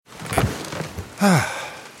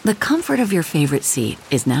The comfort of your favorite seat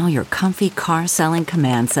is now your comfy car-selling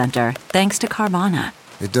command center, thanks to Carvana.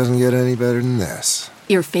 It doesn't get any better than this.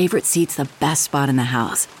 Your favorite seat's the best spot in the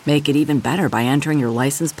house. Make it even better by entering your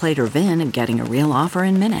license plate or VIN and getting a real offer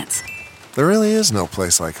in minutes. There really is no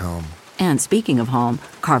place like home. And speaking of home,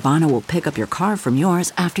 Carvana will pick up your car from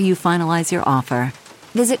yours after you finalize your offer.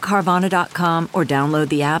 Visit Carvana.com or download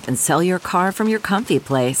the app and sell your car from your comfy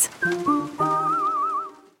place.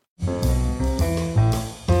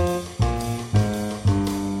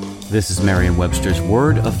 This is Merriam-Webster's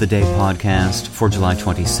Word of the Day podcast for July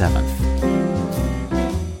 27th.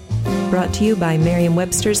 Brought to you by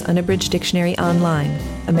Merriam-Webster's Unabridged Dictionary Online,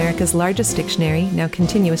 America's largest dictionary, now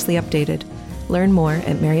continuously updated. Learn more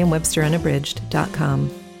at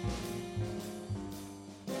merriam-websterunabridged.com.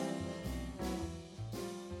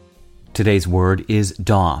 Today's word is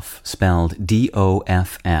doff, spelled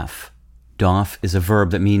D-O-F-F. Doff is a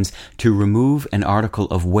verb that means to remove an article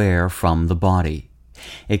of wear from the body.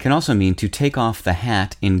 It can also mean to take off the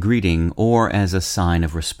hat in greeting or as a sign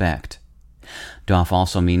of respect. Doff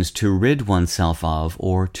also means to rid oneself of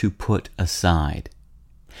or to put aside.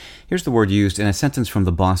 Here's the word used in a sentence from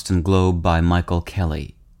the Boston Globe by Michael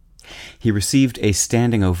Kelly. He received a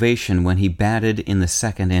standing ovation when he batted in the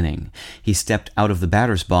second inning. He stepped out of the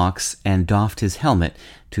batter's box and doffed his helmet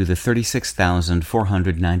to the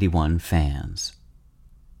 36,491 fans.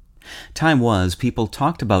 Time was, people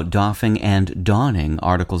talked about doffing and donning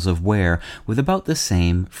articles of wear with about the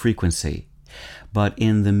same frequency. But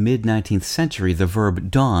in the mid-19th century, the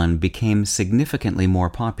verb don became significantly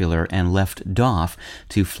more popular and left doff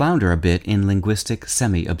to flounder a bit in linguistic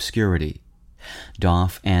semi-obscurity.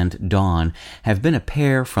 Doff and don have been a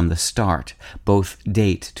pair from the start. Both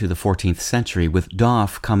date to the 14th century, with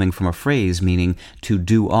doff coming from a phrase meaning to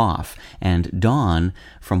do off, and don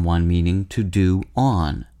from one meaning to do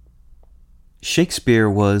on. Shakespeare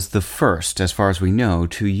was the first, as far as we know,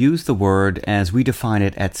 to use the word as we define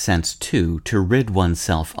it at sense 2, to rid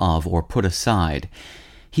oneself of or put aside.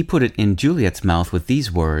 He put it in Juliet's mouth with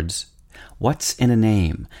these words, "What's in a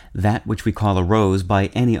name? That which we call a rose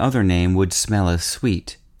by any other name would smell as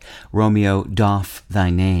sweet. Romeo, doff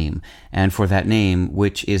thy name, and for that name,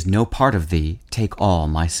 which is no part of thee, take all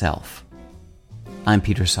myself." I'm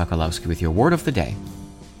Peter Sokolowski with your Word of the Day.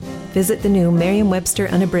 Visit the new Merriam-Webster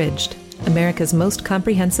Unabridged, America's most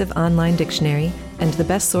comprehensive online dictionary and the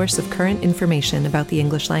best source of current information about the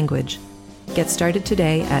English language. Get started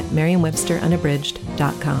today at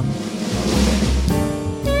merriam-websterunabridged.com.